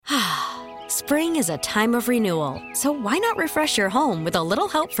Spring is a time of renewal, so why not refresh your home with a little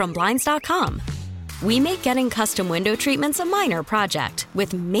help from Blinds.com? We make getting custom window treatments a minor project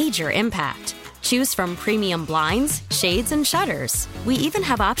with major impact. Choose from premium blinds, shades, and shutters. We even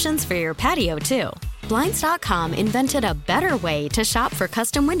have options for your patio, too. Blinds.com invented a better way to shop for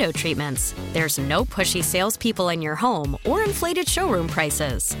custom window treatments. There's no pushy salespeople in your home or inflated showroom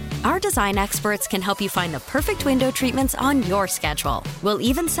prices. Our design experts can help you find the perfect window treatments on your schedule. We'll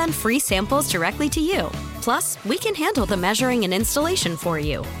even send free samples directly to you. Plus, we can handle the measuring and installation for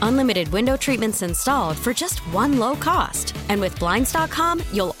you. Unlimited window treatments installed for just one low cost. And with Blinds.com,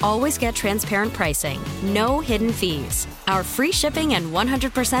 you'll always get transparent pricing. No hidden fees. Our free shipping and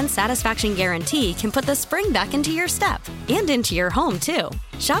 100% satisfaction guarantee can put the spring back into your step and into your home, too.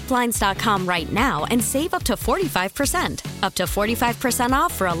 Shop Blinds.com right now and save up to 45%. Up to 45%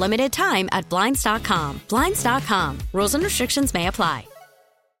 off for a limited time at Blinds.com. Blinds.com. Rules and restrictions may apply.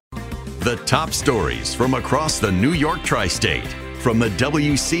 The top stories from across the New York tri-state. From the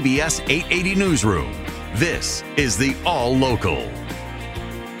WCBS 880 newsroom, this is the All Local.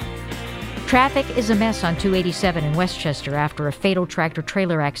 Traffic is a mess on 287 in Westchester after a fatal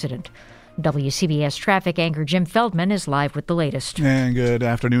tractor-trailer accident. WCBS traffic anchor Jim Feldman is live with the latest. And good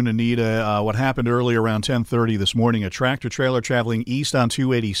afternoon, Anita. What happened early around 10:30 this morning, a tractor-trailer traveling east on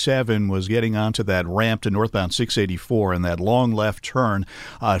 287 was getting onto that ramp to northbound 684, and that long left turn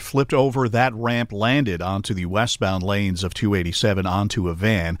flipped over that ramp, landed onto the westbound lanes of 287 onto a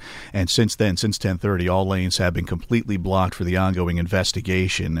van. And since then, since 10:30, all lanes have been completely blocked for the ongoing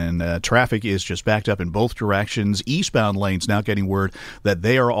investigation. And traffic is just backed up in both directions. Eastbound lanes now getting word that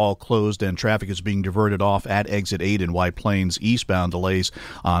they are all closed, and traffic is being diverted off at Exit 8 in White Plains. Eastbound delays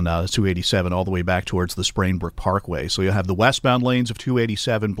on 287 all the way back towards the Sprainbrook Parkway. So you'll have the westbound lanes of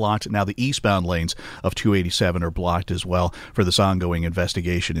 287 blocked. Now the eastbound lanes of 287 are blocked as well for this ongoing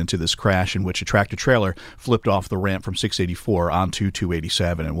investigation into this crash in which a tractor-trailer flipped off the ramp from 684 onto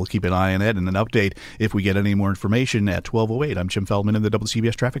 287. And we'll keep an eye on it and an update if we get any more information at 12:08. I'm Jim Feldman in the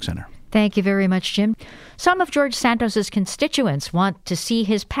WCBS Traffic Center. Thank you very much, Jim. Some of George Santos's constituents want to see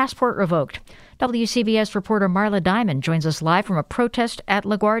his passport revoked. WCBS reporter Marla Diamond joins us live from a protest at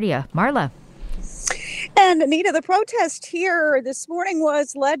LaGuardia. Marla. And Anita, the protest here this morning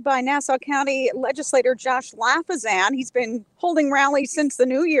was led by Nassau County legislator Josh Lafazan. He's been holding rallies since the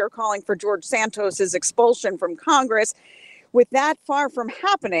new year calling for George Santos's expulsion from Congress. With that far from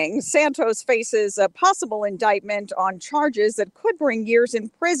happening, Santos faces a possible indictment on charges that could bring years in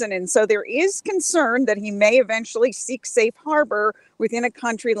prison. And so there is concern that he may eventually seek safe harbor within a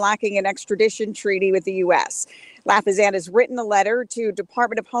country lacking an extradition treaty with the U.S. Lafazan has written a letter to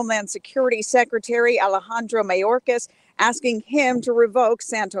Department of Homeland Security Secretary Alejandro Mayorkas asking him to revoke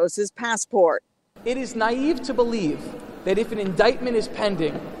Santos's passport. It is naive to believe that if an indictment is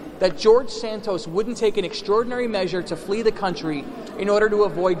pending, that George Santos wouldn't take an extraordinary measure to flee the country in order to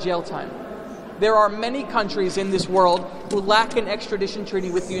avoid jail time. There are many countries in this world who lack an extradition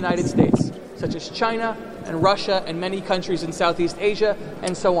treaty with the United States, such as China and Russia and many countries in Southeast Asia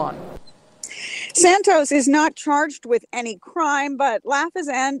and so on. Santos is not charged with any crime, but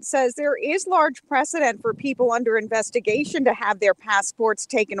Lafazan says there is large precedent for people under investigation to have their passports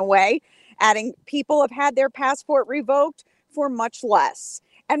taken away, adding people have had their passport revoked for much less.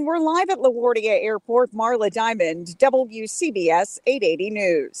 And we're live at LaGuardia Airport. Marla Diamond, WCBS 880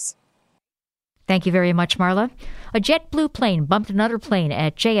 News. Thank you very much, Marla. A JetBlue plane bumped another plane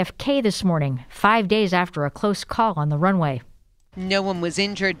at JFK this morning, 5 days after a close call on the runway. No one was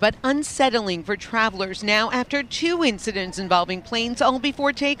injured, but unsettling for travelers now after two incidents involving planes all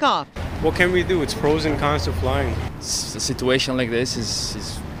before takeoff. What can we do? It's pros and cons to flying. A situation like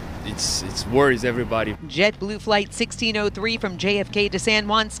this it worries everybody. JetBlue Flight 1603 from JFK to San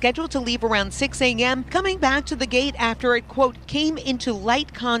Juan scheduled to leave around 6 a.m., coming back to the gate after it, quote, came into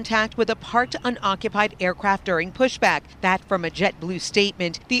light contact with a parked unoccupied aircraft during pushback. That from a JetBlue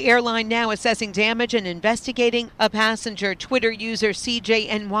statement. The airline now assessing damage and investigating. A passenger Twitter user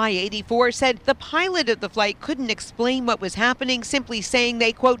CJNY84 said the pilot of the flight couldn't explain what was happening, simply saying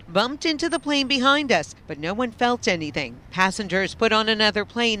they, quote, bumped into the plane behind us, but no one felt anything. Passengers put on another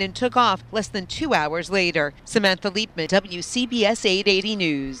plane and took off less than 2 hours later. Samantha Liebman, WCBS 880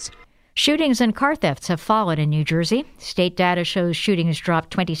 News. Shootings and car thefts have fallen in New Jersey. State data shows shootings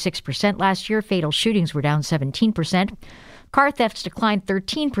dropped 26% last year. Fatal shootings were down 17%. Car thefts declined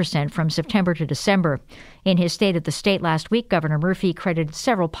 13% from September to December. In his State of the State last week, Governor Murphy credited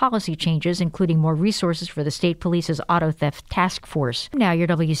several policy changes, including more resources for the state police's auto theft task force. Now your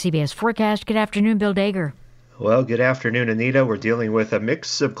WCBS forecast. Good afternoon, Bill Dager. Well, good afternoon, Anita. We're dealing with a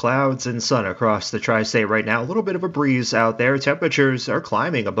mix of clouds and sun across the tri-state right now. A little bit of a breeze out there. Temperatures are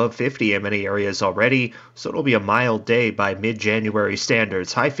climbing above 50 in many areas already, so it'll be a mild day by mid-January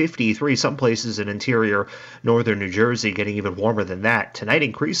standards. High 53 some places in interior northern New Jersey, getting even warmer than that. Tonight,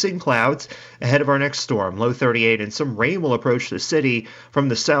 increasing clouds ahead of our next storm. Low 38, and some rain will approach the city from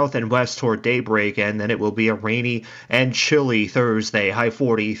the south and west toward daybreak, and then it will be a rainy and chilly Thursday. High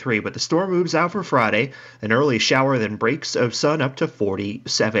 43, but the storm moves out for Friday. An early shower, then breaks of sun up to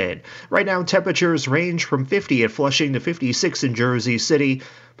 47. Right now, temperatures range from 50 at Flushing to 56 in Jersey City.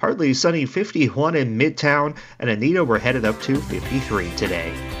 Partly sunny 51 in Midtown, and Anita, we're headed up to 53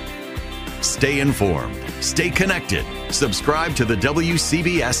 today. Stay informed. Stay connected. Subscribe to the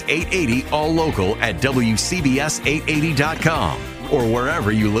WCBS 880 All Local at WCBS880.com or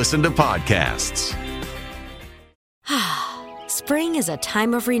wherever you listen to podcasts. Spring is a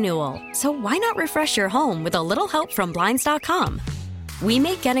time of renewal, so why not refresh your home with a little help from Blinds.com? We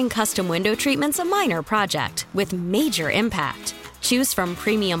make getting custom window treatments a minor project with major impact. Choose from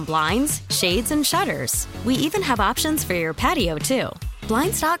premium blinds, shades, and shutters. We even have options for your patio, too.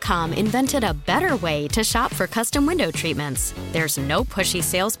 Blinds.com invented a better way to shop for custom window treatments. There's no pushy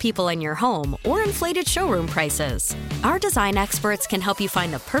salespeople in your home or inflated showroom prices. Our design experts can help you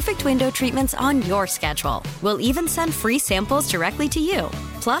find the perfect window treatments on your schedule. We'll even send free samples directly to you.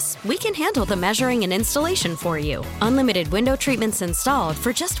 Plus, we can handle the measuring and installation for you. Unlimited window treatments installed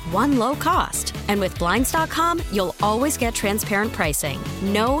for just one low cost. And with Blinds.com, you'll always get transparent pricing.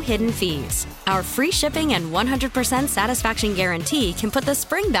 No hidden fees. Our free shipping and 100% satisfaction guarantee can put the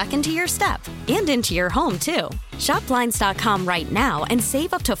spring back into your step and into your home, too. Shop Blinds.com right now and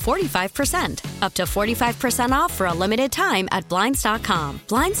save up to 45%. Up to 45% off for a limited time at Blinds.com.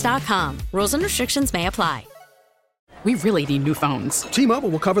 Blinds.com. Rules and restrictions may apply. We really need new phones. T-Mobile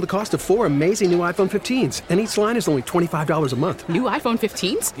will cover the cost of 4 amazing new iPhone 15s, and each line is only $25 a month. New iPhone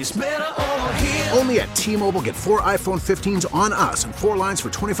 15s? It's better over here. Only at T-Mobile, get 4 iPhone 15s on us and 4 lines for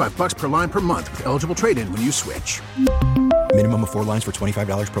 $25 per line per month with eligible trade-in when you switch. Minimum of 4 lines for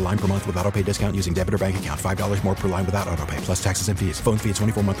 $25 per line per month with autopay discount using debit or bank account. $5 more per line without autopay, plus taxes and fees. Phone fee at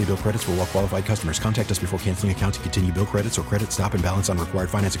 24 monthly bill credits for well-qualified customers. Contact us before canceling account to continue bill credits or credit stop and balance on required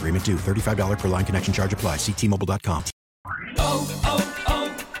finance agreement due. $35 per line connection charge applies. See T-Mobile.com.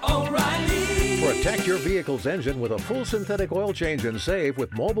 O'Reilly. Protect your vehicle's engine with a full synthetic oil change and save with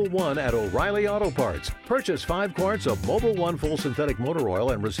Mobil 1 at O'Reilly Auto Parts. Purchase 5 quarts of Mobil 1 full synthetic motor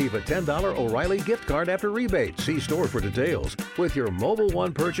oil and receive a $10 O'Reilly gift card after rebate. See store for details. With your Mobil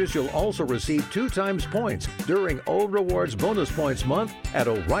 1 purchase, you'll also receive 2 times points during O Rewards Bonus Points Month at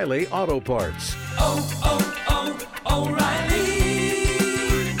O'Reilly Auto Parts. O'Reilly.